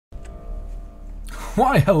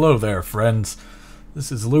Why, hello there, friends.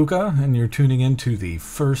 This is Luca, and you're tuning into the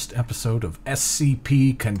first episode of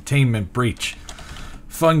SCP Containment Breach.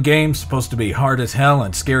 Fun game, supposed to be hard as hell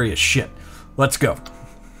and scary as shit. Let's go.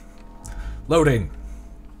 Loading.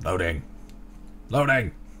 Loading.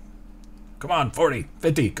 Loading. Come on, 40,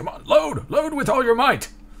 50, come on, load! Load with all your might!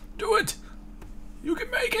 Do it! You can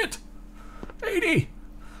make it! 80!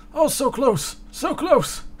 Oh, so close! So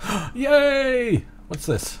close! Yay! What's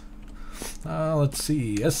this? Let's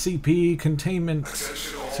see. SCP Containment.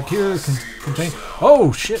 Secure contain.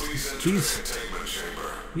 Oh, shit!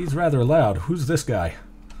 He's rather loud. Who's this guy?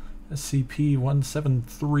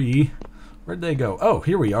 SCP-173. Where'd they go? Oh,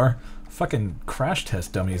 here we are. Fucking crash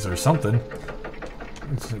test dummies or something.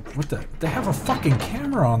 It's like, what the? They have a fucking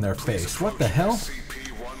camera on their face. What the hell?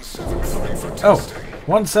 Oh,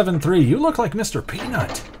 173. You look like Mr.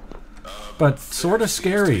 Peanut. But sort of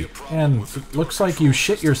scary. And it looks like you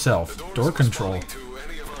shit yourself. Door control.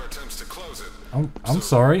 I'm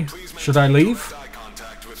sorry. Should I leave?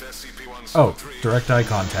 Oh, direct eye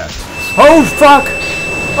contact. Oh, fuck!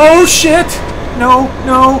 Oh, shit! No,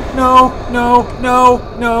 no, no, no,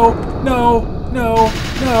 no, no, no, no,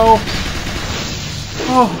 no.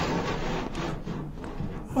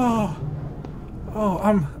 Oh,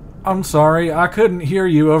 I'm sorry. I couldn't hear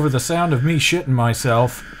you over the sound of me shitting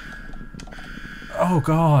myself. Oh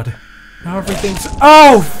God. Now everything's...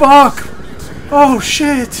 Oh, fuck! Oh,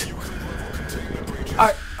 shit!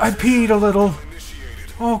 I peed a little.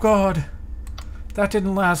 Oh God. That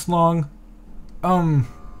didn't last long.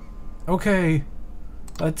 Okay.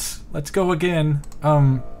 Let's go again.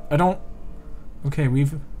 I don't... Okay,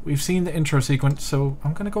 we've seen the intro sequence, so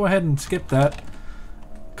I'm gonna go ahead and skip that.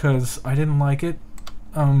 'Cause I didn't like it.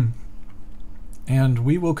 And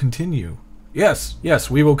we will continue. Yes,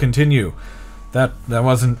 we will continue. That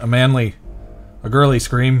wasn't a girly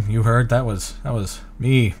scream you heard. That was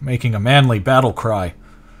me making a manly battle cry.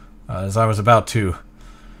 As I was about to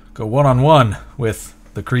go one-on-one with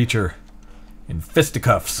the creature in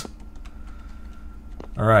fisticuffs.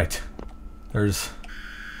 Alright. There's...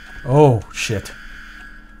 Oh, shit.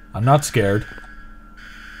 I'm not scared.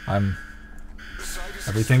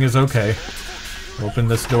 Everything is okay. Open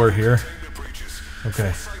this door here.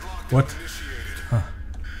 Okay. What?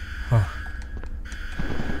 Huh.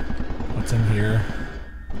 What's in here?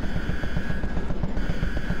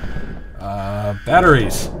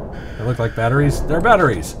 Batteries. They look like batteries. They're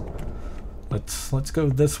batteries. Let's go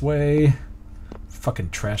this way. Fucking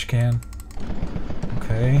trash can.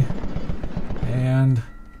 Okay. And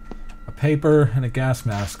a paper and a gas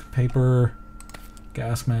mask. Paper,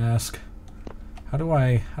 gas mask. How do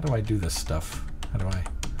I do this stuff? How do I...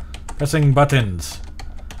 Pressing buttons.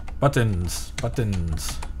 Buttons.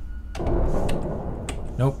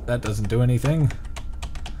 Nope, that doesn't do anything.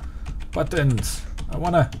 Buttons. I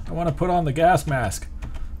wanna put on the gas mask.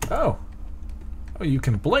 Oh, you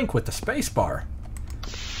can blink with the space bar.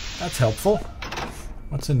 That's helpful.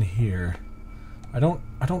 What's in here? I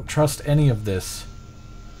don't trust any of this.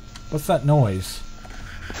 What's that noise?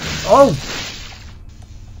 Oh!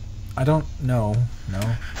 I don't know.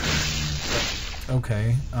 No.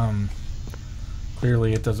 Okay.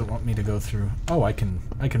 Clearly it doesn't want me to go through. Oh, I can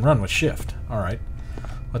run with shift. All right.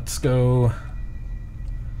 Let's go.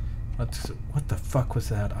 What the fuck was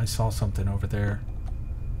that? I saw something over there.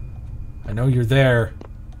 I know you're there.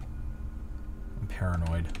 I'm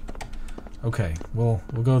paranoid. Okay, we'll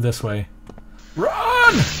go this way.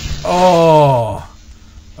 Run! Oh,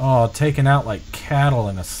 taken out like cattle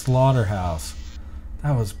in a slaughterhouse.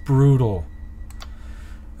 That was brutal.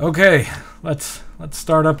 Okay, let's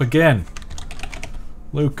start up again.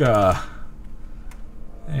 Luca.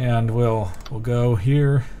 And we'll go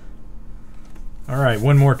here. Alright,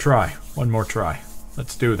 one more try.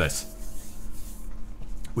 Let's do this.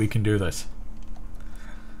 We can do this.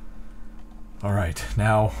 Alright,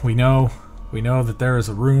 now we know that there is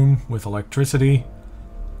a room with electricity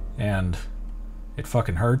and it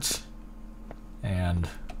fucking hurts. And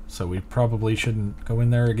so we probably shouldn't go in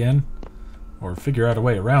there again or figure out a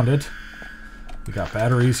way around it. We got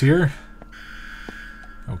batteries here.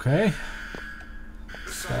 Okay.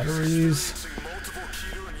 Batteries.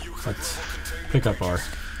 Let's pick up our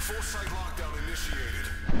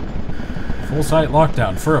full site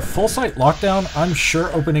lockdown. For a full site lockdown, I'm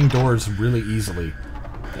sure opening doors really easily.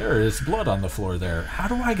 There is blood on the floor there. How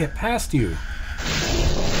do I get past you?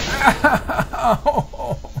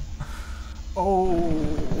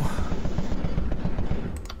 Oh.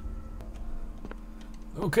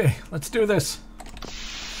 Okay, let's do this.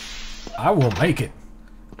 I will make it.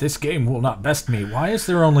 This game will not best me. Why is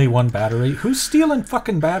there only one battery? Who's stealing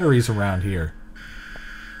fucking batteries around here?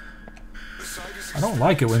 don't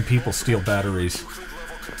like it when people steal batteries.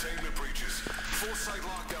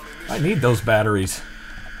 I need those batteries.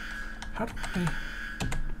 How do I...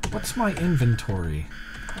 What's my inventory?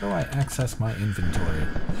 How do I access my inventory?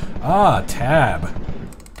 Ah, tab.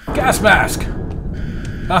 Gas mask!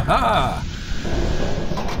 Haha!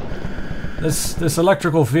 This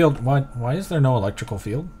electrical field... Why is there no electrical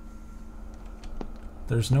field?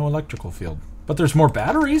 There's no electrical field. But there's more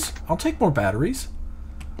batteries? I'll take more batteries.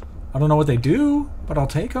 I don't know what they do, but I'll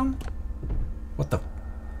take them. What the...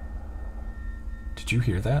 Did you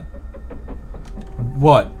hear that?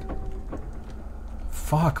 What?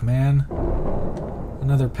 Fuck, man.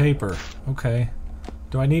 Another paper. Okay.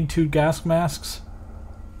 Do I need 2 gas masks?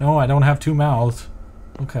 No, I don't have 2 mouths.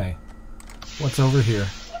 Okay. What's over here?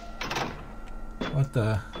 What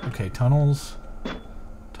the... Okay, tunnels.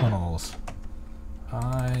 Tunnels.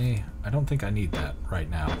 I don't think I need that right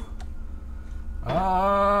now.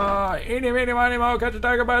 Eeny, meeny, miny, mo, catch a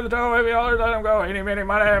tiger by the toe, baby, all let him go. Eeny, meeny,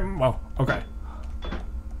 miny, mo. Okay.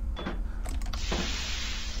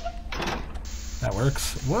 That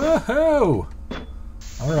works. Woohoo!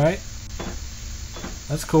 Alright.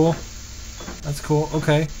 That's cool. That's cool.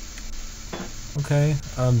 Okay. Okay.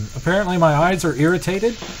 Apparently my eyes are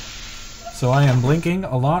irritated. So I am blinking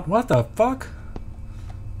a lot. What the fuck?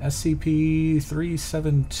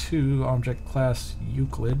 SCP-372, Object Class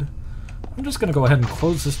Euclid. I'm just gonna go ahead and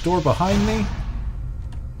close this door behind me.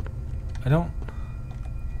 I don't...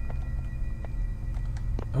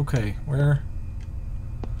 Okay, where...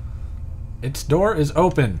 Its door is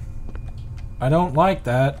open. I don't like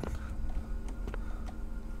that.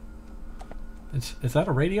 Is that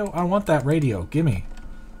a radio? I want that radio. Gimme.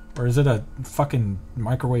 Or is it a fucking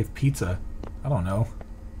microwave pizza? I don't know.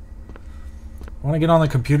 I want to get on the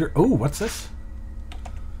computer. Oh, what's this?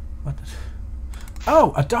 What?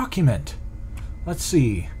 Oh, a document. Let's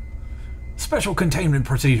see. Special containment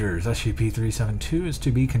procedures. SCP-372 is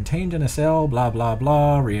to be contained in a cell, blah, blah,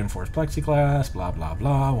 blah. Reinforced plexiglass, blah, blah,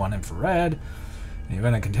 blah. 1 infrared. In the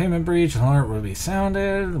event of containment breach, an alert will be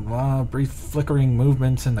sounded. Blah, brief flickering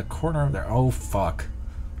movements in the corner of their... Oh, fuck.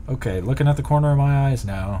 Okay, looking at the corner of my eyes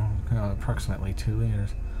now. Approximately 2 liters.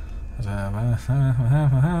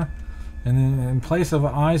 And in place of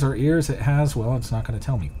eyes or ears, it has... Well, it's not going to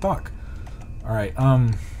tell me. Fuck. Alright,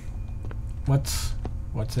 What's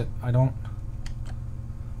it?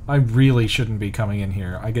 I really shouldn't be coming in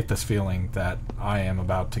here. I get this feeling that I am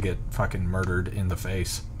about to get fucking murdered in the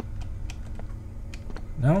face.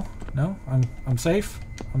 No? No? I'm safe?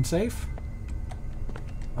 I'm safe?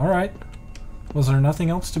 Alright. Was there nothing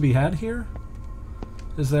else to be had here?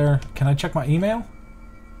 Is there... Can I check my email?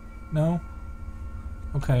 No?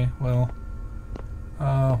 Okay, well...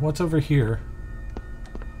 what's over here?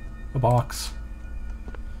 A box.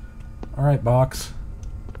 Alright, box.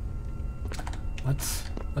 Let's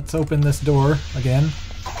open this door again.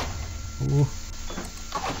 Ooh.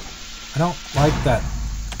 I don't like that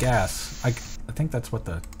gas. I think that's what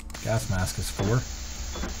the gas mask is for.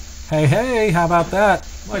 Hey, hey, how about that?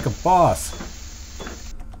 Like a boss.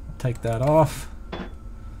 I'll take that off.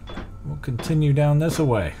 We'll continue down this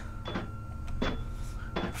way.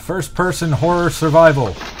 First person horror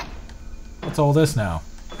survival. What's all this now?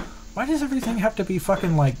 Why does everything have to be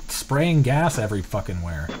fucking like spraying gas every fucking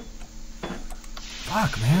where?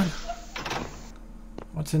 Fuck, man.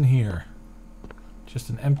 What's in here? Just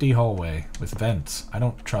an empty hallway with vents. I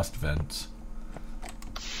don't trust vents.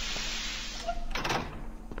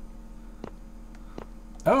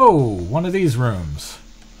 Oh, one of these rooms.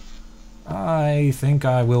 I think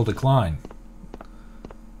I will decline.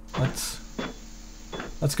 Let's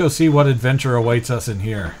go see what adventure awaits us in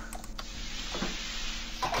here.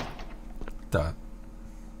 The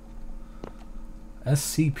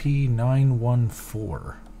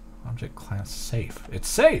SCP-914. Object class safe. It's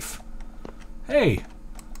safe! Hey!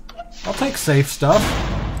 I'll take safe stuff.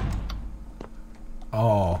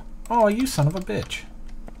 Oh. Oh, you son of a bitch.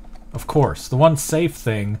 Of course. The one safe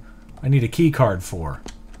thing I need a key card for.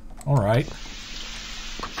 Alright.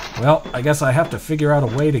 Well, I guess I have to figure out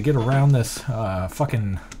a way to get around this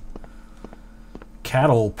fucking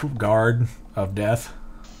cattle guard of death.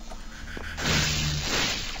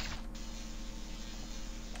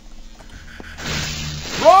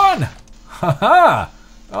 Run! Haha!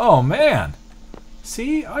 Oh man!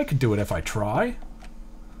 See, I could do it if I try.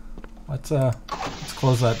 Let's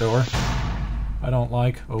close that door. I don't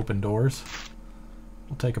like open doors.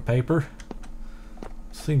 We'll take a paper.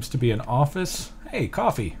 Seems to be an office. Hey,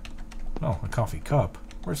 coffee. Oh, a coffee cup.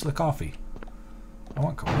 Where's the coffee? I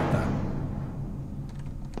want coffee with that.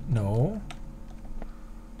 No.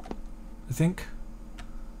 I think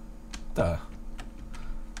the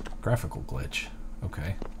graphical glitch.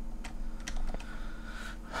 Okay.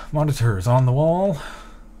 Monitors on the wall.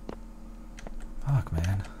 Fuck,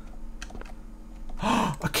 man.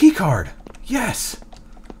 A key card! Yes!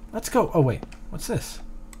 Let's go. Oh, wait. What's this?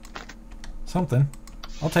 Something.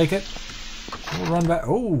 I'll take it. We'll run back.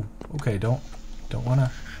 Oh, okay. Don't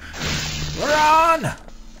wanna. Run!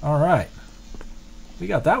 Alright. We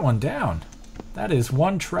got that one down. That is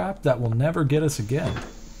one trap that will never get us again.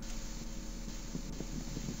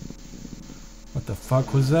 What the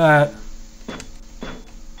fuck was that?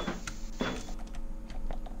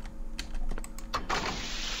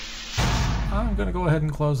 I'm gonna go ahead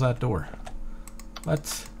and close that door.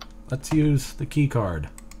 Let's use the key card.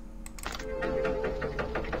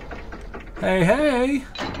 Hey, hey!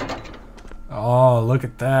 Oh, look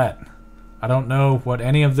at that. I don't know what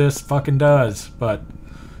any of this fucking does, but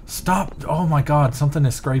stop. Oh my god, something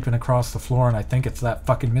is scraping across the floor, and I think it's that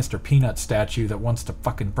fucking Mr. Peanut statue that wants to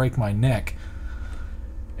fucking break my neck.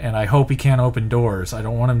 And I hope he can't open doors. I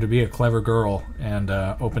don't want him to be a clever girl and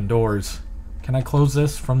open doors. Can I close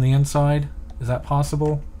this from the inside? Is that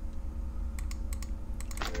possible?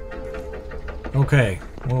 Okay,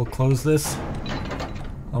 we'll close this.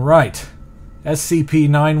 Alright.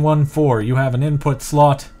 SCP-914, you have an input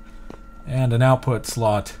slot and an output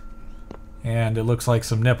slot. And it looks like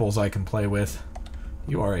some nipples I can play with.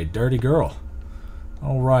 You are a dirty girl.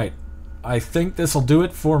 Alright. I think this'll do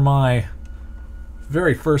it for my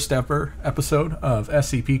very first ever episode of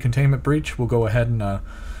SCP Containment Breach. We'll go ahead and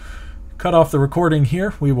cut off the recording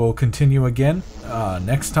here. We will continue again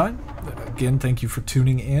next time. Again, thank you for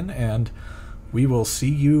tuning in, and we will see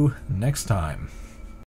you next time.